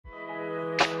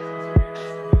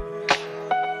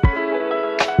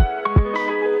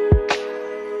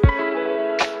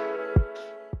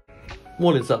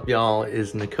What is up, y'all?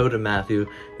 Is Necoda Matthew,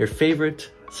 your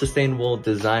favorite sustainable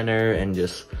designer and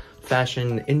just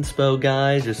fashion inspo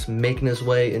guy, just making his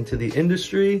way into the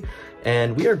industry.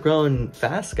 And we are growing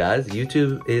fast, guys.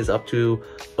 YouTube is up to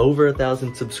over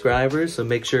 1,000 subscribers, so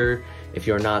make sure if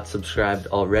you're not subscribed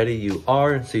already, you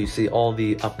are, so you see all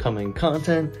the upcoming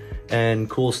content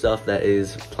and cool stuff that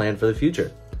is planned for the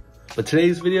future. But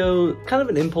today's video, kind of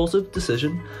an impulsive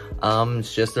decision.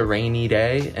 It's just a rainy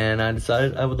day, and I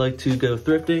decided I would like to go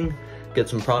thrifting, get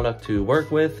some product to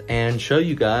work with, and show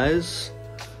you guys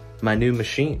my new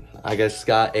machine. I just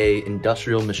got a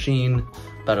industrial machine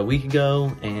about a week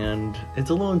ago, and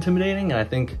it's a little intimidating, and I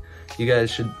think you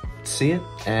guys should see it.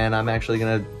 And I'm actually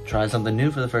gonna try something new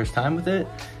for the first time with it,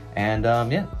 and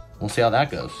yeah, we'll see how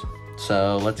that goes.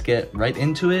 So let's get right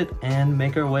into it and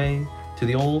make our way to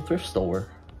the old thrift store.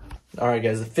 All right,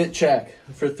 guys, the fit check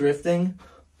for thrifting.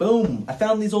 Boom, I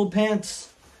found these old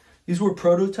pants. These were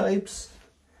prototypes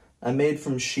I made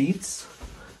from sheets.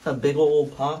 Have big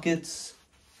old pockets.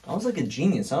 I was like a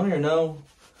genius. I don't even know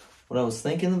what I was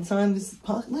thinking at the time.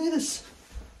 Look at this.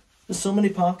 There's so many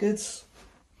pockets.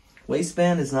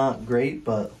 Waistband is not great,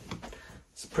 but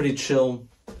it's a pretty chill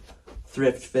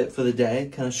thrift fit for the day.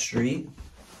 Kind of street,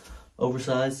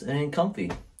 oversized, and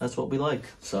comfy. That's what we like.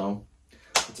 So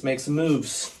let's make some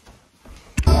moves.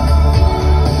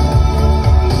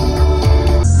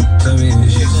 Tell me if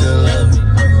you still love me.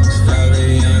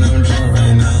 Slowly and I'm drunk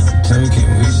right now. Tell me,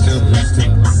 can we still?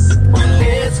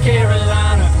 It's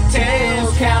Carolina,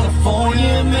 Tales,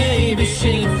 California. Maybe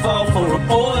she'll fall for a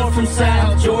boy from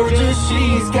South Georgia.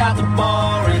 She's got the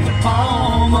bar in the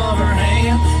palm of her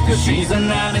hand, 'cause she's a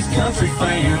 90s country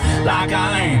fan, like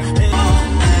I am.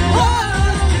 Oh,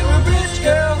 you're a rich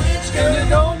girl, and you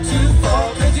go too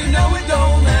far, 'cause you know it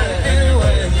don't matter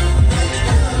anyway.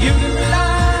 You can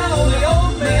rely on the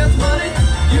old man's money.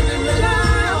 You can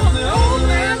rely on the old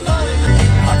man's money.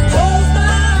 I close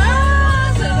my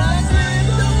eyes and I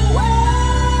drift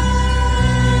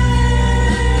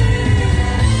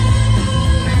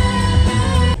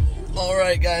away. All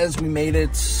right, guys, we made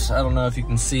it. I don't know if you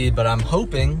can see, but I'm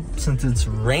hoping, since it's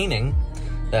raining,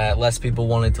 that less people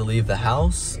wanted to leave the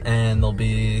house, and there'll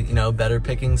be, you know, better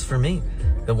pickings for me,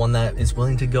 the one that is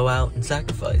willing to go out and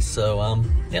sacrifice. So,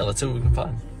 yeah, let's see what we can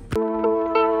find.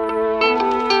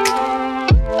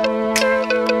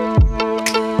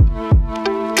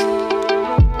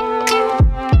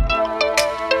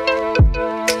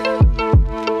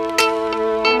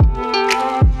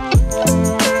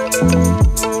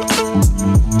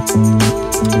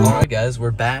 Alright, guys,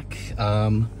 we're back.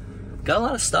 Got a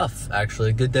lot of stuff,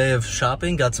 actually. Good day of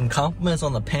shopping. Got some compliments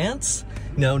on the pants,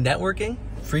 you know, networking,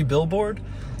 free billboard.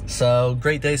 So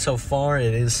great day so far.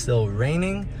 It is still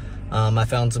raining. I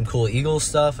found some cool Eagle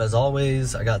stuff, as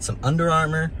always. I got some Under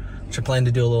Armour, which I plan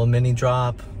to do a little mini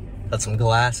drop. Got some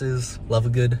glasses. Love a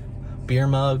good beer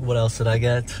mug. What else did I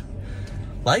get?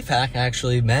 Life hack,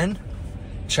 actually, men.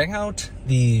 Check out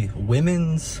the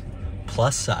women's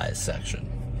plus size section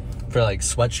for like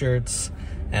sweatshirts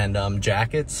and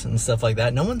jackets and stuff like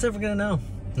that. No one's ever gonna know.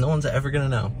 No one's ever gonna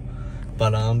know.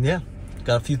 But yeah,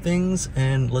 got a few things,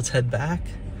 and let's head back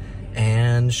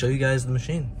and show you guys the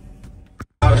machine.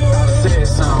 Said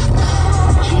something.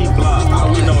 G-block,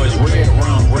 all we know is red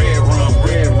rum, red rum,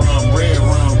 red rum, red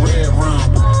rum, red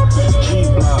rum.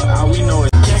 G-block, all we know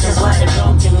is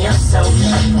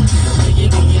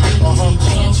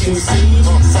Can't you see?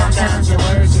 Sometimes your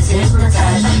words just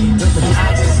hypnotize me.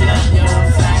 I just love your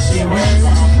flashy words.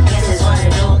 This is what I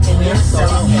don't in your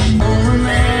soul.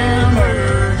 Remember,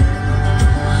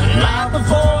 right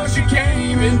before she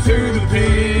came into the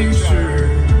picture.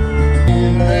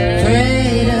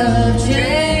 afraid of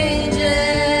changing,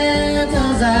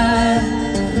 'cause I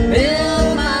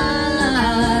build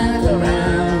my life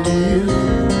around you.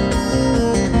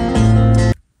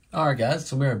 Alright, guys,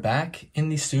 so we're back in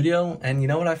the studio, and you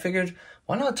know what I figured?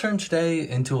 Why not turn today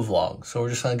into a vlog? So we're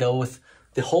just gonna go with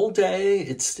the whole day.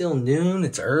 It's still noon,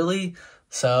 it's early,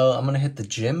 so I'm gonna hit the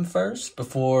gym first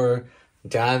before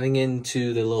diving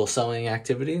into the little sewing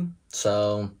activity.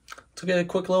 So let's get a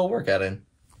quick little workout in.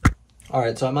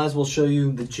 Alright, so I might as well show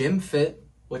you the gym fit,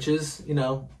 which is, you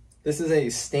know, this is a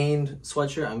stained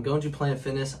sweatshirt. I'm going to Planet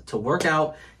Fitness to work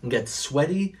out and get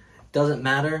sweaty. Doesn't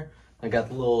matter. I got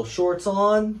the little shorts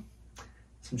on,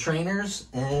 some trainers,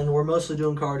 and we're mostly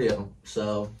doing cardio.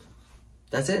 So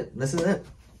that's it. This is it.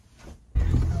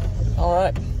 All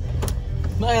right.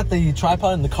 I got the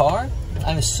tripod in the car.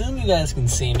 I assume you guys can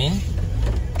see me.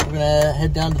 We're gonna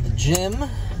head down to the gym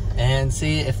and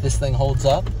see if this thing holds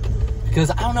up. Because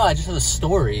I don't know, I just have a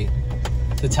story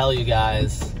to tell you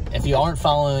guys. If you aren't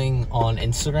following on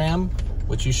Instagram,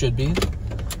 which you should be,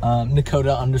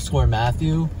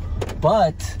 Necoda_Matthew,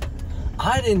 but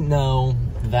I didn't know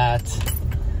that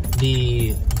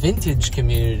the vintage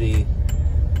community,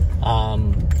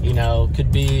 you know,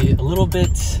 could be a little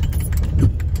bit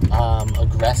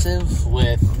aggressive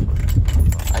with,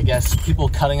 I guess, people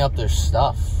cutting up their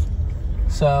stuff.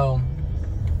 So,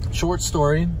 short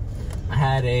story,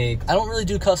 I don't really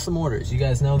do custom orders. You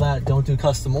guys know that, don't do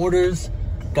custom orders.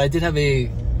 But I did have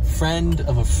a friend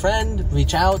of a friend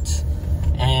reach out,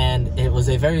 and it was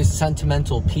a very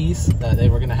sentimental piece that they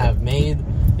were gonna have made.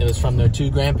 It was from their 2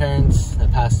 grandparents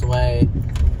that passed away,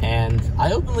 and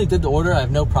I openly did the order. I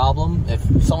have no problem. If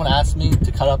someone asked me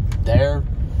to cut up their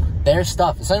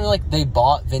stuff, it's not even like they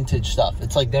bought vintage stuff.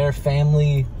 It's like their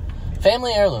family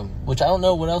heirloom, which I don't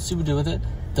know what else you would do with it.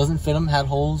 Doesn't fit them, had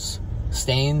holes,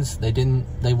 stains. They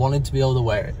wanted to be able to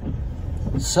wear it.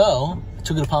 So I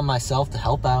took it upon myself to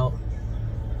help out.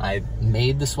 I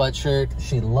made the sweatshirt.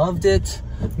 She loved it.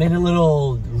 Made a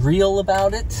little reel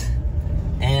about it.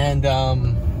 And,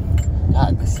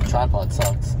 God, this tripod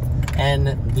sucks. And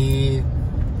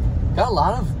got a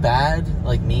lot of bad,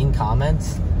 like, mean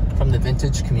comments from the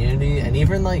vintage community, and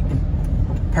even, like,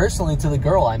 personally to the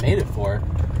girl I made it for.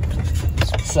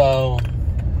 So,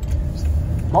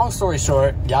 long story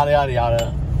short, yada, yada,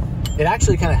 yada. It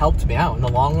actually kind of helped me out in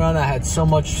the long run. I had so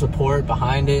much support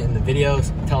behind it in the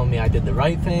videos telling me I did the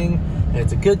right thing, and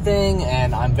it's a good thing,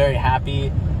 and I'm very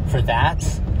happy for that.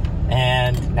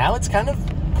 And now it's kind of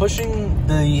pushing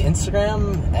the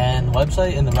Instagram and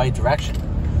website in the right direction.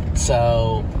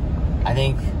 So I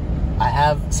think I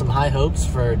have some high hopes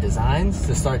for designs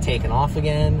to start taking off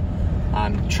again.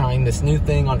 I'm trying this new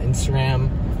thing on Instagram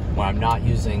where I'm not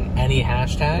using any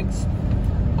hashtags.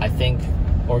 I think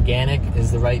organic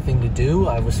is the right thing to do.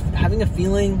 I was having a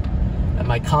feeling that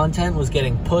my content was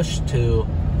getting pushed to,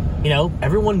 you know,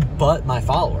 everyone but my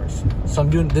followers. So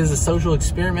this is a social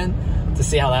experiment to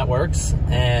see how that works,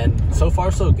 and so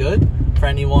far so good. For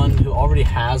anyone who already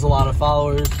has a lot of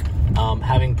followers,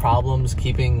 having problems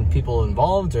keeping people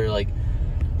involved, or like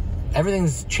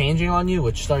everything's changing on you,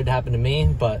 which started to happen to me,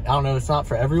 but I don't know, it's not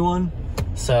for everyone.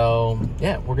 So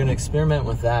yeah, we're gonna experiment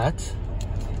with that.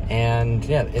 And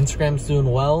yeah, Instagram's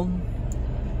doing well.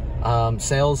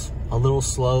 Sales a little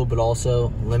slow, but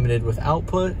also limited with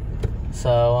output.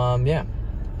 So yeah,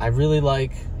 I really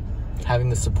like having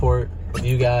the support of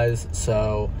you guys.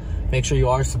 So make sure you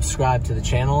are subscribed to the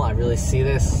channel. I really see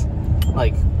this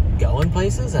like going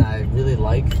places, and I really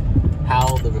like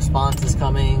how the response is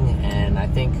coming. And I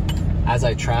think as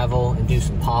I travel and do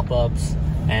some pop-ups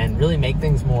and really make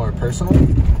things more personal,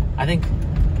 I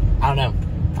don't know,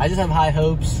 I just have high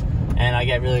hopes, and I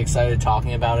get really excited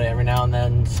talking about it every now and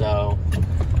then. So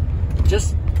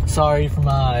just sorry for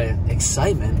my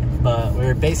excitement, but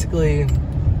we're basically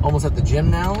almost at the gym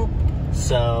now.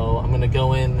 So I'm gonna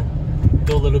go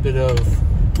do a little bit of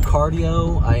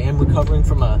cardio. I am recovering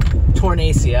from a torn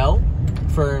ACL.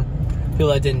 For people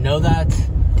that didn't know that,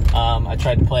 I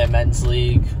tried to play a men's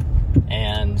league,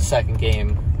 and second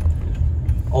game,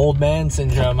 old man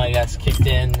syndrome, I guess, kicked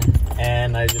in,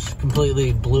 and I just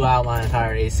completely blew out my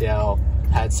entire ACL.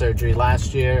 Had surgery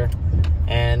last year,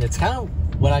 and it's kind of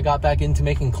when I got back into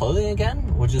making clothing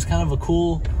again, which is kind of a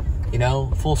cool, you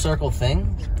know, full circle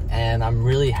thing. And I'm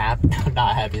really happy,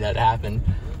 not happy that it happened,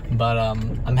 but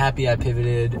I'm happy I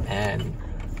pivoted and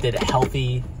did a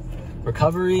healthy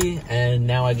recovery, and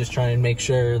now I just try and make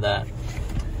sure that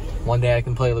one day I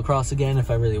can play lacrosse again if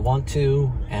I really want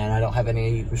to, and I don't have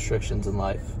any restrictions in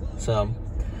life. So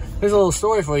here's a little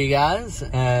story for you guys,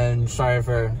 and sorry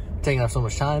for taking up so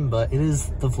much time, but it is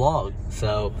the vlog.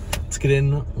 So let's get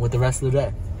in with the rest of the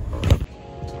day.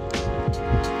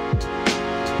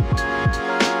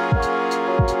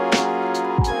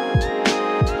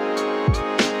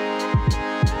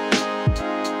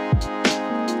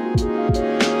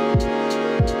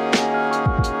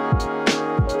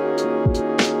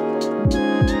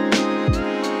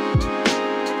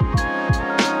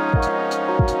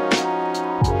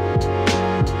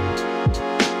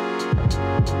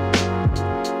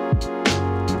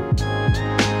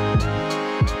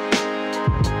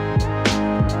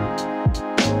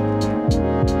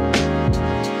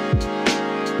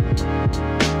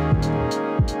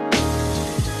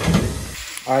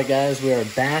 Alright guys, we are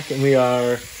back, and we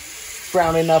are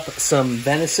browning up some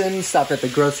venison. Stopped at the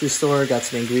grocery store, got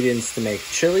some ingredients to make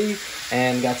chili,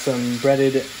 and got some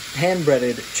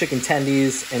hand-breaded chicken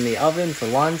tendies in the oven for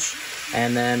lunch.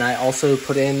 And then I also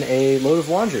put in a load of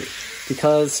laundry,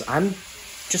 because I'm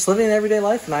just living an everyday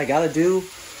life, and I gotta do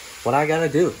what I gotta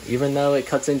do, even though it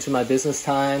cuts into my business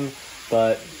time.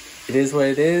 But it is what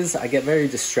it is. I get very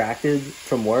distracted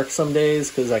from work some days,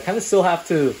 because I kind of still have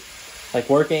to like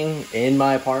working in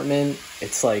my apartment,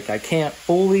 it's like I can't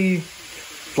fully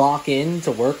lock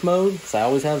into work mode because I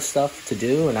always have stuff to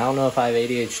do, and I don't know if I have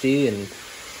ADHD and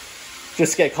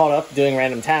just get caught up doing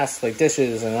random tasks like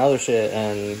dishes and other shit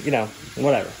and, you know,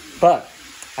 whatever. But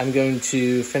I'm going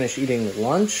to finish eating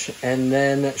lunch and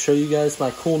then show you guys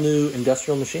my cool new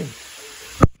industrial machine.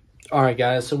 All right,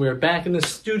 guys, so we're back in the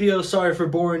studio. Sorry for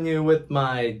boring you with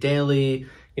my daily,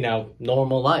 you know,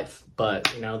 normal life.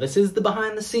 But, you know, this is the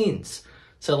behind the scenes.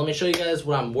 So let me show you guys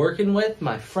what I'm working with.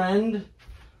 My friend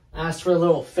asked for a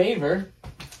little favor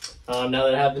now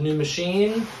that I have the new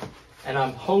machine, and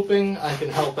I'm hoping I can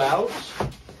help out.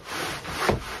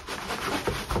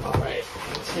 All right,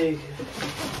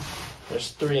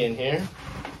 there's 3 in here.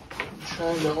 I'm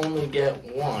trying to only get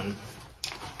 1.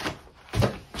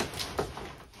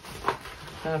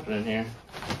 What's happening here?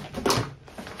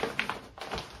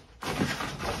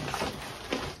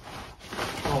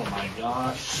 Oh my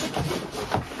gosh.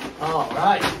 All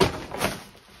right.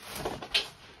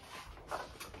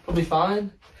 We'll be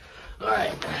fine. All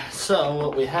right, so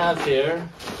what we have here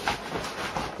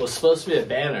was supposed to be a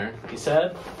banner, he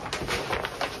said.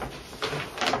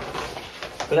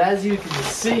 But as you can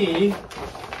see,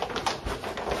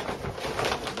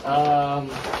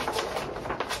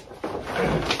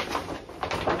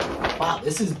 wow,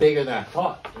 this is bigger than I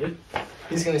thought, dude.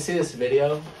 He's gonna see this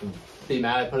video, be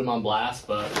mad I put him on blast,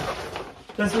 but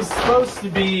this was supposed to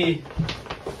be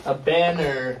a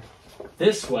banner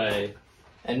this way,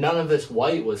 and none of this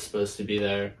white was supposed to be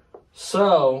there.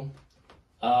 So,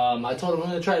 I told him I'm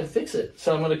gonna try to fix it.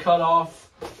 So I'm gonna cut off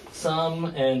some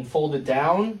and fold it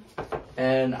down,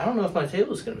 and I don't know if my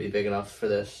table is gonna be big enough for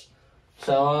this.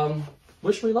 So,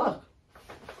 wish me luck.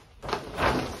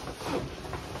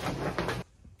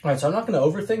 All right, so I'm not gonna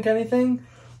overthink anything.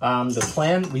 The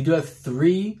plan, we do have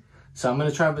 3, so I'm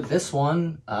gonna try with this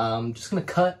one. Just gonna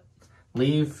cut,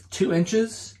 leave 2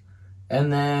 inches,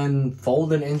 and then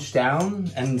fold 1 inch down.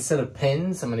 And instead of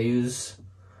pins, I'm gonna use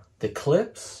the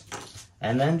clips,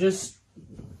 and then just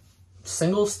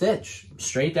single stitch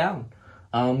straight down.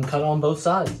 Cut on both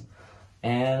sides,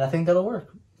 and I think that'll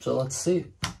work. So let's see.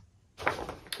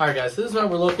 All right, guys, this is how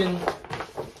we're looking.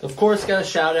 Of course, gotta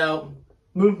shout out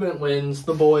Movement Wins,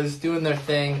 the boys doing their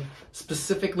thing,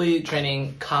 specifically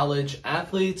training college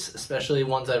athletes, especially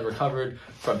ones that have recovered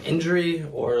from injury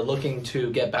or looking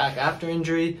to get back after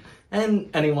injury, and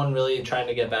anyone really trying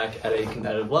to get back at a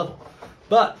competitive level.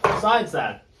 But besides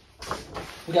that,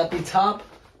 we got the top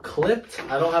clipped.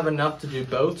 I don't have enough to do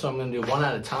both, so I'm gonna do one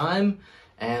at a time.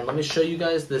 And let me show you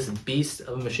guys this beast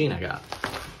of a machine I got.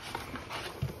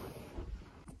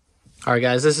 All right,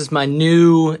 guys, this is my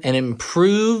new and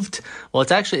improved, well,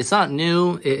 it's not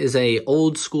new. It is a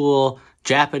old school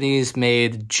Japanese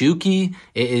made Juki.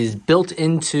 It is built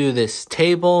into this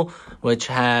table, which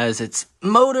has its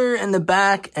motor in the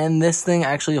back, and this thing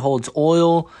actually holds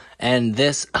oil, and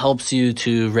this helps you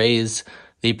to raise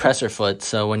the presser foot.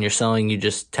 So when you're sewing, you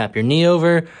just tap your knee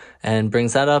over and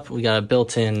brings that up. We got a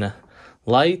built-in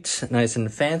light, nice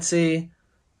and fancy,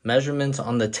 measurements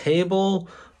on the table.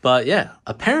 But yeah,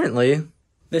 apparently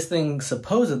this thing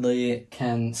supposedly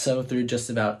can sew through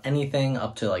just about anything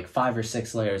up to like 5 or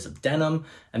 6 layers of denim,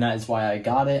 and that is why I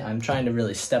got it. I'm trying to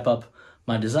really step up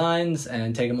my designs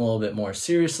and take them a little bit more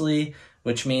seriously,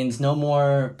 which means no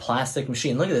more plastic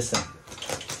machine. Look at this thing.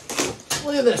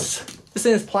 Look at this. This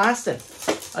thing is plastic.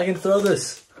 I can throw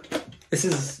this. This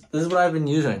is what I've been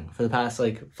using for the past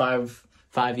like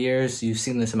five years. You've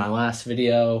seen this in my last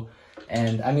video,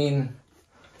 and I mean,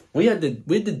 we had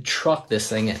to truck this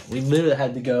thing in. We literally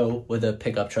had to go with a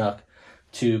pickup truck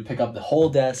to pick up the whole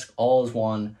desk all as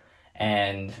one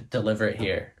and deliver it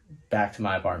here back to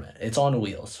my apartment. It's on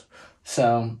wheels.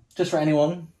 So just for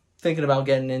anyone thinking about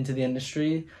getting into the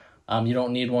industry, you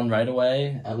don't need one right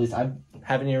away. At least I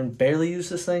haven't even barely used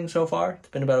this thing so far. It's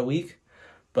been about a week,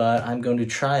 but I'm going to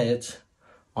try it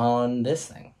on this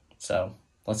thing. So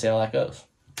let's see how that goes.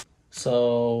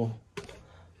 So,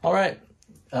 all right.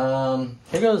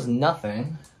 Here goes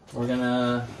nothing. We're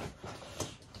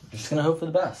just gonna hope for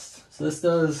the best. So this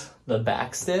does the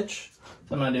back stitch.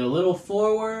 So I'm gonna do a little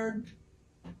forward.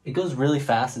 It goes really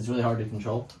fast. It's really hard to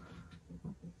control.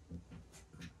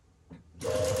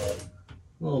 A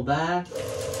little back.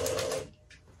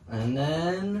 And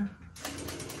then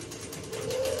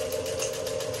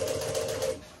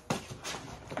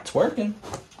it's working.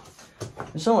 I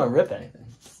just don't want to rip anything.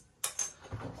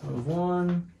 Move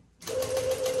one.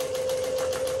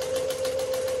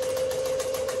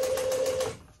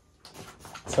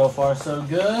 So far, so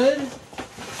good.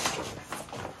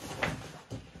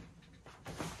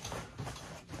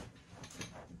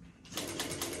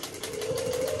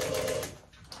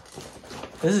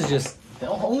 This is just, the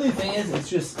only thing is it's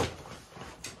just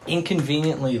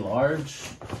inconveniently large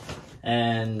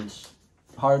and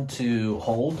hard to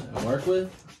hold and work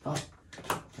with. Oh,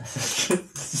 this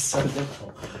is so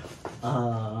difficult.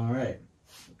 All right.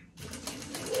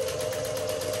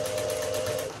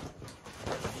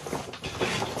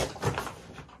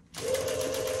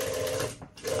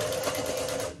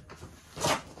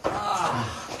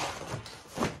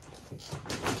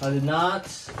 I did not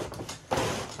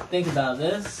think about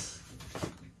this.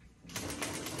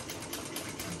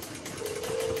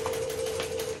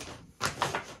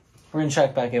 We're gonna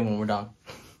check back in when we're done.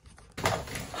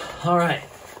 All right.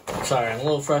 Sorry, I'm a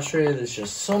little frustrated. There's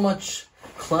just so much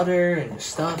clutter and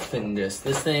stuff, and just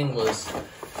this thing was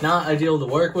not ideal to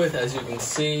work with. As you can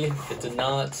see, it did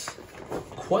not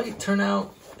quite turn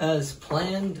out as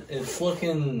planned. It's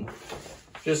looking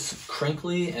just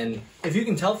crinkly, and if you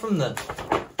can tell from the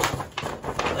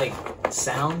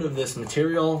sound of this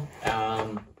material,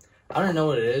 I don't know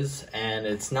what it is, and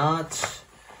it's not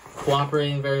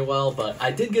cooperating very well, but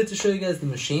I did get to show you guys the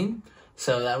machine,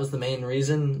 so that was the main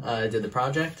reason I did the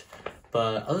project.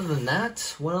 But other than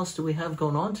that, what else do we have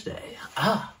going on today?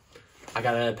 I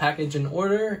got a package in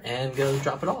order and go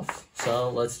drop it off, so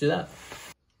let's do that.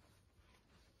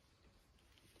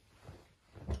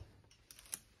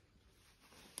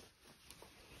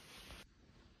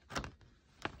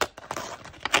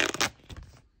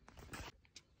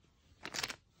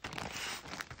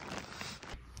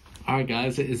 Alright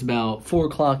guys, it is about 4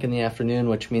 o'clock in the afternoon,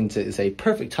 which means it is a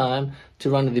perfect time to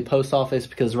run to the post office,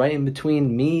 because right in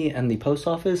between me and the post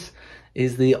office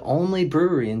is the only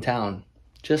brewery in town.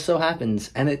 Just so happens,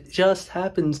 and it just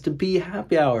happens to be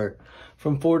happy hour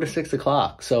from 4 to 6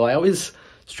 o'clock. So I always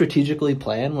strategically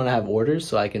plan when I have orders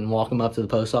so I can walk them up to the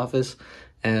post office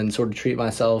and sort of treat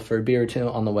myself for a beer or two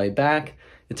on the way back.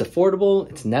 It's affordable,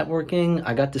 it's networking.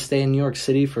 I got to stay in New York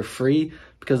City for free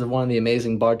because of one of the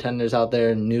amazing bartenders out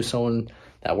there, and knew someone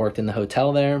that worked in the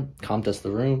hotel there, comped us the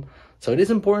room. So it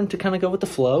is important to kind of go with the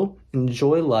flow,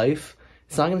 enjoy life.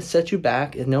 It's not going to set you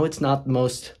back. I know it's not the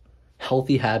most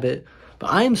healthy habit, but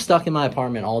I am stuck in my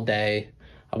apartment all day.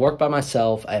 I work by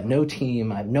myself. I have no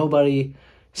team. I have nobody.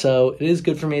 So it is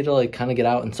good for me to kind of get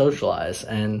out and socialize.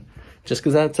 And just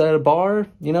because that's at a bar,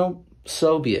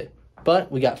 so be it.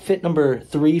 But we got fit number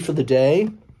 3 for the day.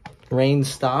 Rain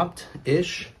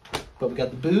stopped-ish. But we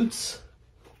got the boots,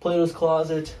 Plato's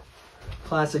Closet,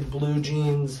 classic blue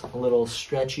jeans, a little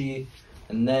stretchy,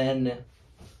 and then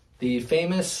the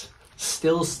famous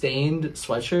still stained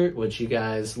sweatshirt, which you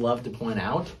guys love to point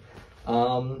out.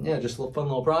 Yeah, just a fun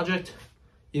little project.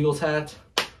 Eagles hat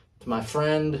to my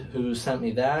friend who sent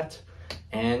me that.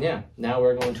 And yeah, now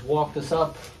we're going to walk this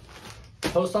up to the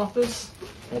post office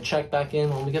and check back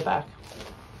in when we get back.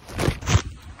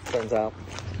 Turns out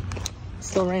it's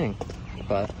still raining,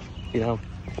 but we're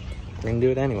gonna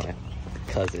do it anyway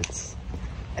because it's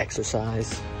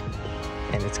exercise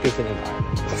and it's good for the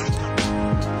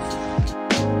environment.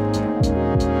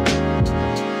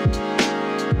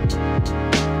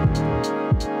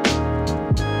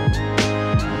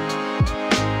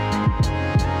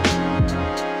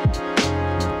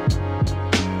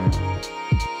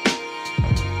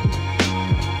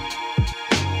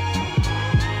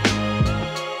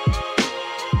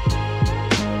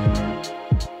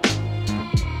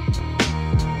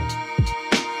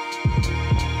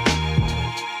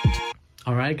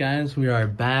 Alright guys, we are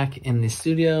back in the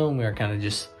studio, and we are kind of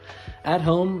just at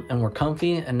home and we're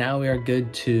comfy, and now we are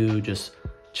good to just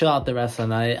chill out the rest of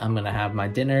the night. I'm gonna have my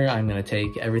dinner. I'm gonna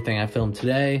take everything I filmed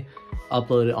today,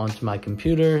 upload it onto my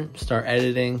computer, start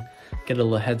editing, get a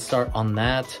little head start on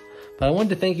that. But I wanted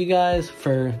to thank you guys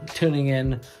for tuning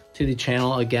in to the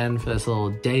channel again for this little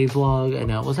day vlog. I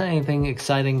know it wasn't anything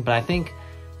exciting, but I think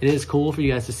it is cool for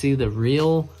you guys to see the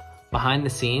real behind the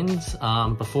scenes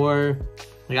before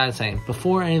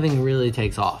anything really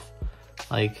takes off.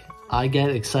 I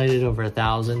get excited over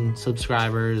 1,000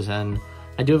 subscribers, and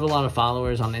I do have a lot of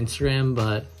followers on Instagram,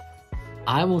 but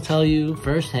I will tell you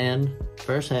firsthand,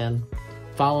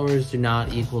 followers do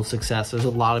not equal success. There's a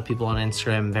lot of people on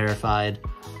Instagram verified,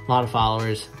 a lot of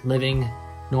followers, living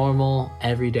normal,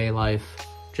 everyday life,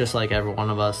 just like every one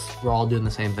of us. We're all doing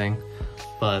the same thing.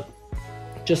 But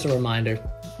just a reminder,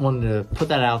 wanted to put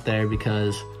that out there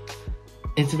because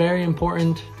it's very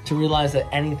important to realize that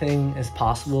anything is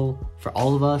possible for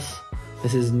all of us.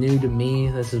 This is new to me.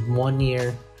 This is 1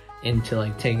 year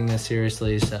into taking this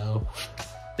seriously. So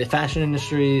the fashion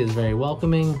industry is very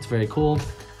welcoming. It's very cool.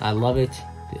 I love it.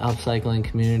 The upcycling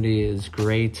community is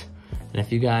great. And if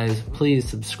you guys please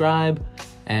subscribe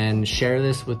and share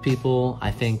this with people,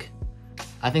 I think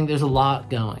there's a lot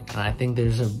going, and I think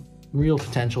there's real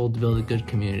potential to build a good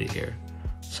community here.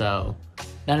 So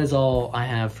that is all I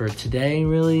have for today,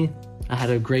 really. I had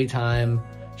a great time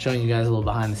showing you guys a little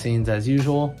behind the scenes as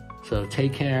usual. So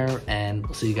take care, and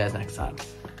we'll see you guys next time.